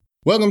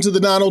Welcome to the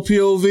Donald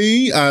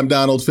POV. I'm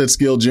Donald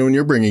Fitzgill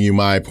Jr., bringing you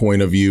my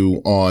point of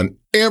view on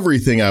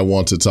everything I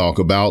want to talk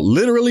about,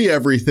 literally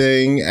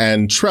everything,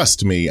 and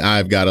trust me,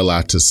 I've got a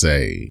lot to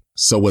say.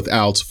 So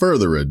without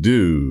further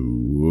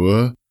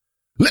ado,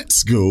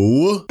 let's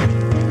go.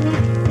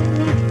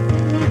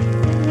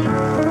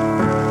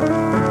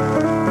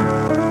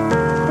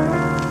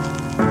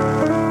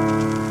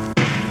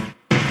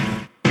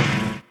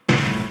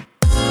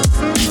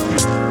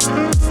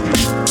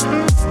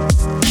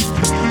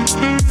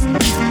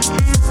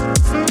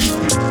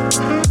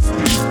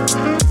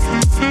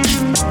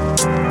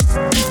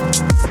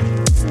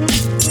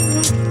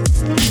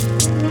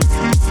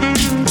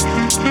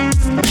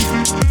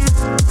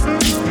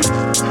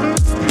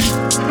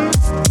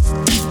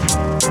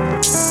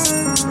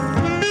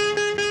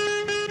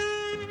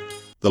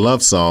 The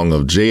Love Song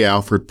of J.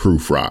 Alfred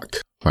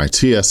Prufrock by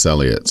T.S.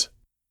 Eliot.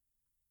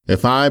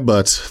 If I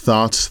but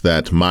thought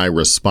that my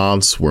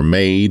response were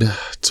made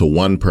to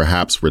one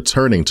perhaps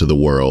returning to the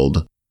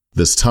world,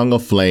 this tongue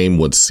of flame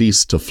would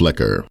cease to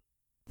flicker.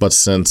 But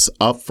since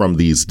up from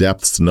these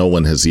depths no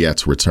one has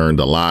yet returned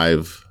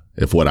alive,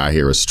 if what I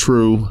hear is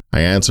true,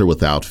 I answer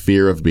without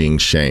fear of being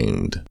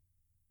shamed.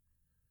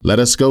 Let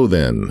us go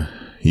then,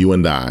 you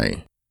and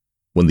I,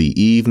 when the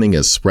evening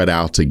is spread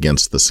out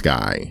against the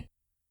sky.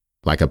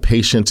 Like a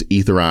patient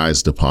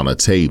etherized upon a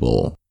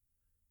table,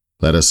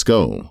 let us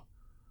go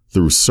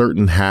through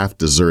certain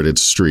half-deserted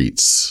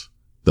streets,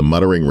 the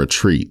muttering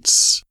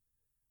retreats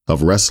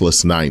of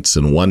restless nights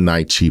in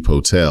one-night cheap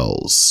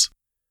hotels,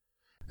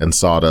 and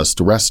sawdust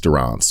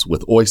restaurants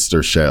with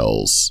oyster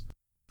shells,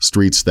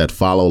 streets that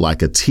follow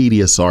like a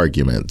tedious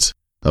argument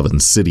of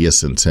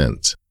insidious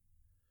intent,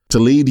 to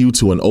lead you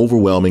to an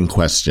overwhelming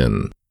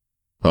question.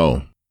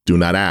 Oh, do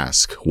not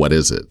ask, what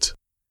is it?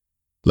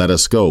 Let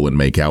us go and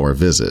make our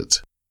visit.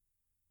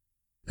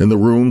 In the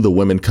room, the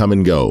women come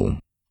and go,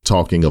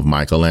 talking of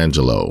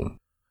Michelangelo,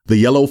 the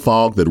yellow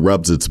fog that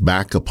rubs its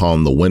back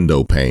upon the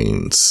window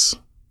panes,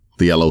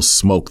 the yellow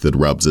smoke that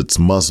rubs its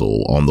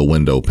muzzle on the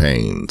window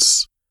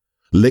panes,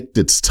 licked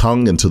its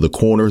tongue into the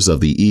corners of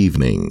the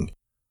evening,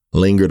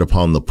 lingered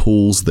upon the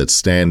pools that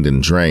stand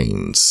in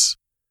drains,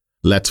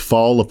 let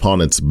fall upon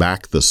its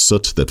back the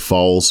soot that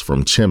falls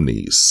from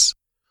chimneys,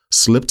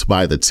 slipped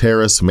by the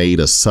terrace,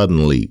 made a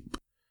sudden leap,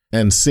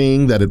 and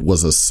seeing that it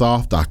was a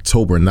soft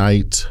October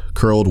night,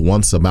 curled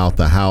once about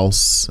the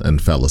house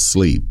and fell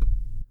asleep.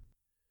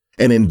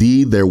 And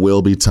indeed there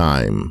will be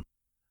time,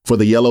 for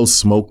the yellow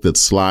smoke that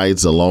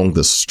slides along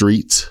the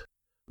street,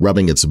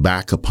 rubbing its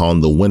back upon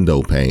the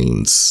window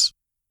panes.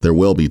 There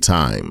will be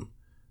time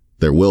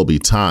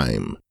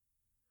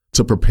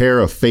to prepare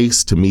a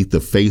face to meet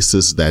the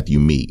faces that you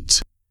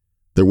meet.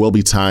 There will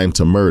be time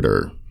to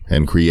murder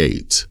and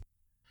create.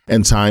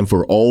 And time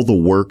for all the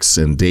works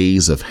and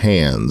days of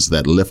hands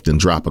that lift and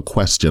drop a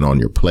question on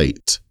your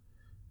plate.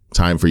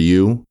 Time for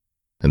you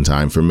and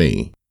time for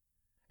me.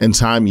 And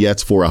time yet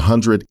for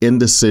 100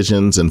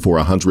 indecisions and for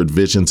 100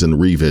 visions and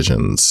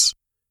revisions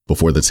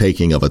before the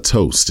taking of a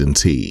toast and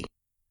tea.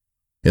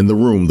 In the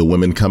room, the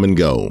women come and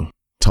go,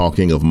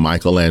 talking of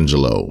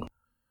Michelangelo.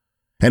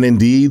 And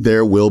indeed,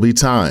 there will be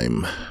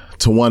time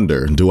to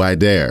wonder, do I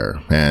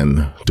dare,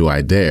 and do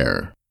I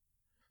dare?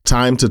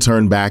 Time to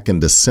turn back and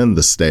descend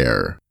the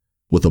stair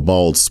with a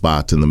bald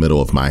spot in the middle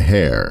of my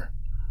hair.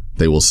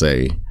 They will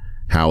say,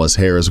 how his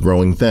hair is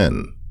growing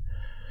thin.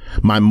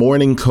 My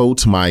morning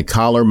coat, my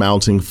collar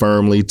mounting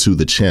firmly to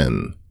the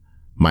chin,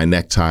 my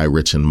necktie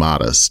rich and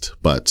modest,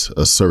 but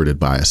asserted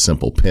by a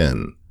simple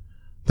pin.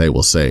 They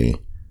will say,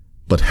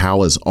 but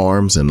how his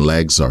arms and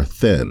legs are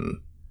thin.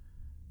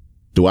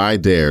 Do I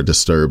dare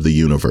disturb the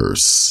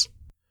universe?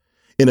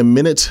 In a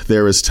minute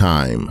there is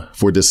time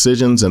for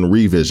decisions and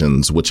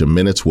revisions which a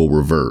minute will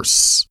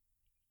reverse.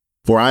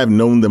 For I have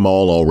known them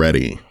all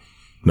already,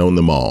 known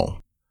them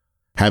all.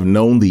 Have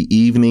known the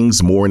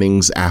evenings,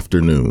 mornings,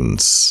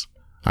 afternoons.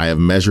 I have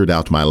measured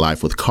out my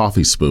life with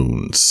coffee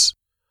spoons.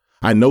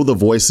 I know the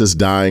voices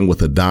dying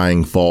with a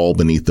dying fall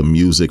beneath the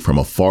music from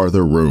a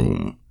farther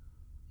room.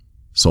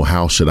 So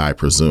how should I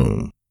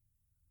presume?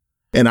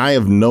 And I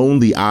have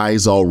known the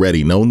eyes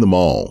already, known them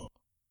all.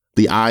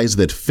 The eyes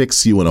that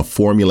fix you in a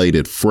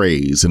formulated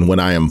phrase, and when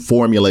I am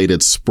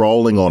formulated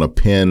sprawling on a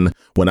pen,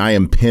 when I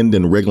am pinned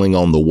and wriggling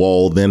on the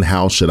wall, then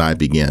how should I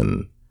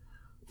begin?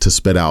 To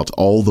spit out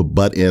all the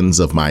butt ends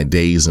of my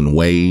days and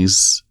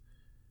ways?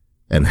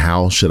 And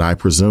how should I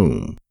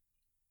presume?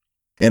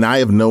 And I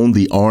have known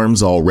the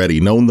arms already,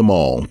 known them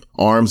all,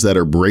 arms that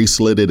are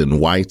braceleted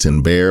and white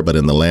and bare, but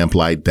in the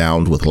lamplight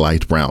downed with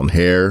light brown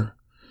hair.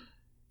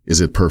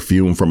 Is it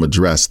perfume from a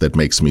dress that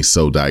makes me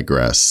so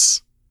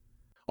digress?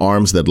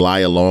 Arms that lie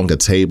along a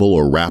table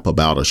or wrap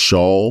about a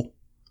shawl?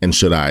 And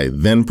should I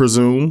then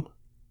presume?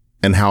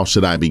 And how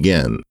should I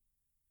begin?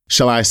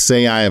 Shall I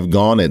say I have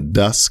gone at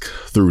dusk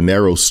through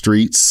narrow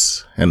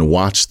streets and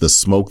watched the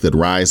smoke that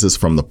rises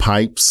from the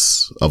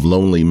pipes of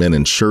lonely men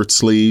in shirt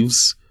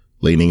sleeves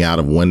leaning out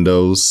of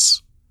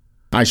windows?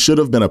 I should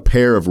have been a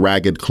pair of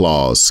ragged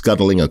claws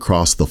scuttling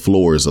across the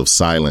floors of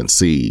silent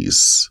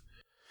seas.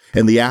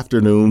 In the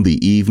afternoon,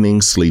 the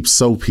evening sleeps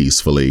so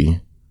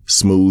peacefully,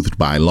 smoothed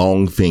by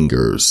long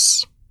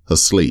fingers,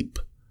 asleep,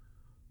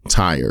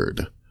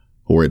 tired,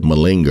 or it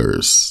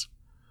malingers,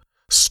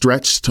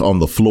 stretched on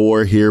the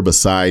floor here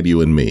beside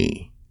you and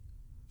me.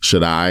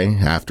 Should I,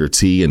 after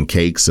tea and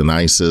cakes and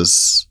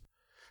ices,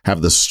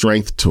 have the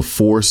strength to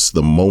force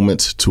the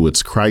moment to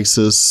its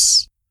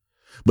crisis?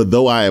 But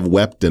though I have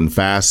wept and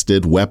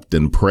fasted, wept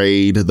and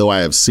prayed, though I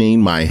have seen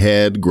my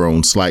head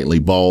grown slightly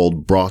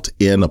bald brought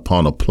in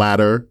upon a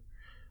platter,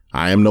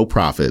 I am no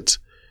prophet,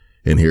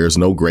 and here's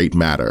no great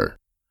matter.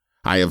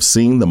 I have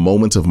seen the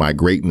moment of my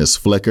greatness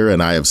flicker,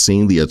 and I have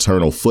seen the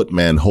eternal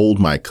footman hold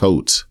my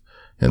coat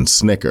and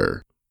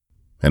snicker.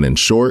 And in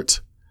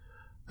short,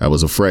 I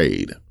was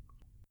afraid.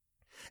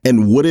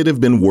 And would it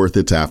have been worth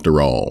it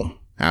after all?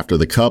 After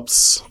the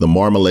cups, the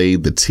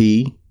marmalade, the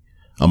tea,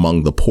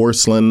 among the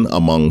porcelain,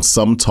 among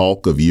some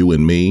talk of you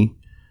and me,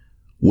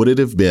 would it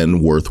have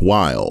been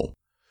worthwhile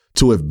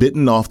to have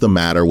bitten off the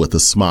matter with a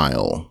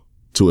smile,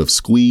 to have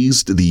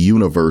squeezed the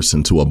universe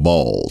into a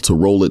ball, to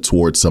roll it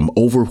toward some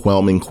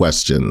overwhelming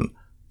question,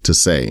 to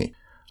say,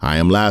 I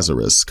am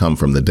Lazarus, come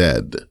from the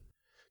dead,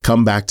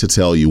 come back to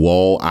tell you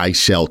all, I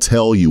shall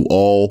tell you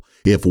all,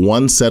 if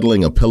one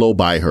settling a pillow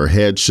by her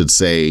head should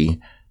say,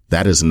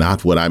 that is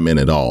not what I meant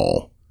at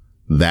all.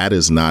 That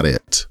is not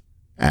it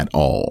at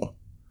all.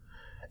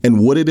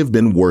 And would it have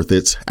been worth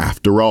it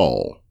after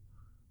all?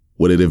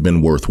 Would it have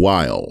been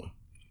worthwhile?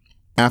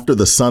 After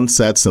the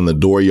sunsets and the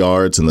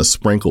dooryards and the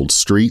sprinkled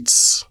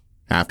streets,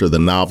 after the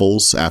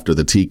novels, after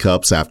the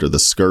teacups, after the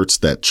skirts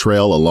that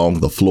trail along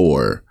the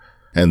floor,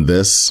 and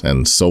this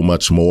and so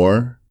much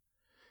more,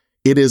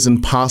 it is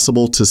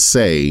impossible to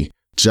say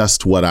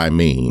just what I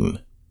mean.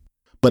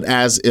 But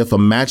as if a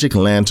magic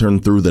lantern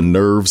threw the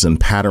nerves and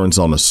patterns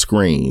on a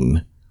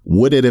screen,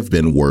 would it have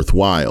been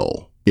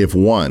worthwhile if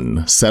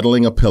one,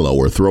 settling a pillow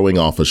or throwing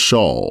off a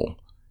shawl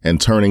and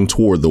turning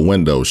toward the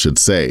window should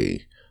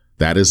say,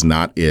 that is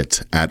not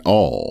it at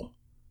all.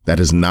 That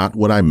is not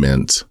what I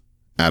meant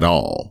at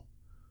all.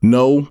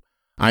 No,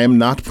 I am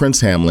not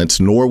Prince Hamlet,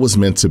 nor was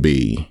meant to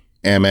be.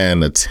 Am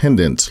an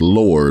attendant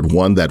lord,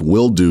 one that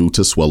will do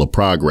to swell a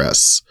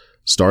progress,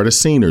 start a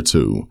scene or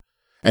two,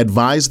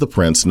 advise the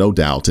prince, no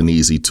doubt, an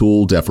easy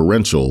tool,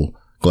 deferential,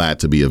 glad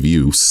to be of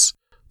use,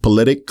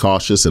 politic,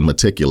 cautious, and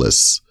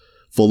meticulous,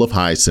 full of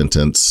high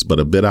sentence, but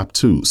a bit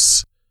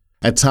obtuse.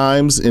 At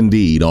times,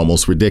 indeed,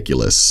 almost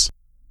ridiculous.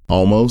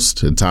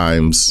 Almost, at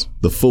times,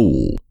 the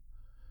fool.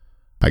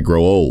 I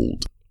grow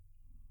old.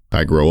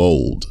 I grow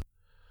old.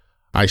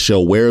 I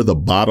shall wear the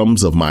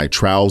bottoms of my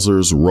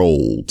trousers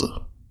rolled.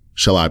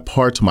 Shall I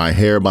part my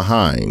hair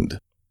behind?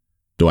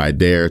 Do I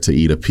dare to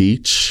eat a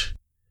peach?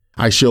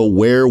 I shall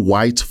wear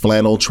white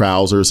flannel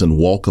trousers and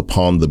walk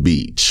upon the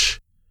beach.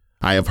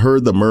 I have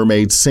heard the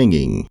mermaids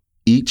singing,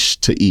 each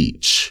to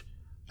each.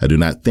 I do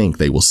not think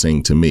they will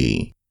sing to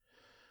me.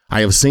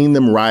 I have seen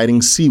them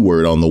riding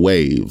seaward on the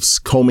waves,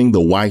 combing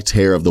the white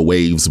hair of the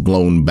waves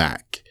blown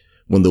back,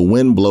 when the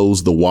wind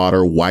blows the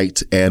water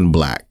white and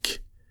black.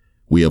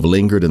 We have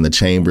lingered in the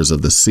chambers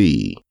of the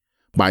sea,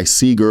 by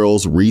sea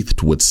girls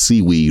wreathed with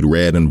seaweed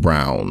red and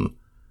brown,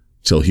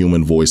 till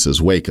human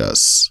voices wake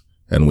us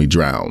and we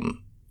drown.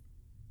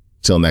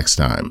 Till next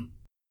time.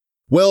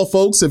 Well,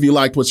 folks, if you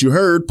liked what you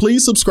heard,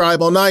 please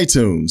subscribe on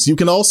iTunes. You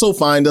can also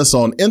find us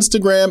on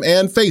Instagram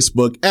and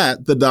Facebook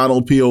at The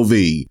Donald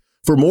POV.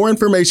 For more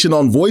information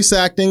on voice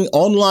acting,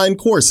 online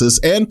courses,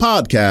 and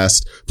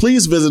podcasts,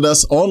 please visit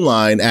us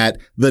online at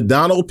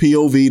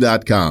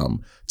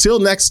thedonaldpov.com. Till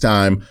next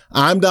time,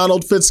 I'm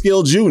Donald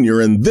Fitzgill Jr.,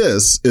 and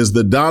this is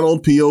The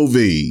Donald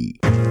POV.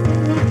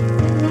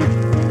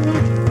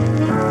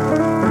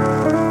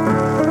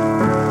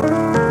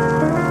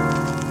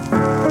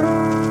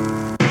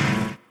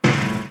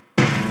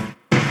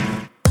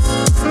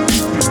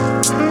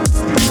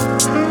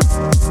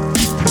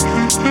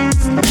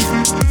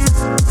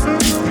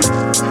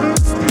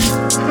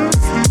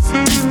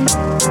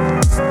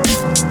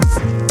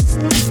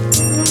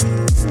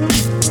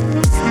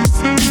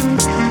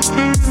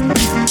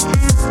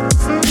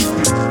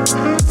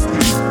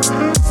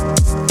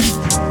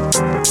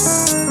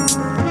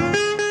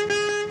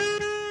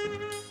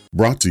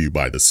 Brought to you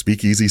by the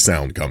Speakeasy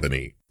Sound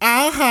Company.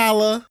 I'll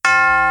holla.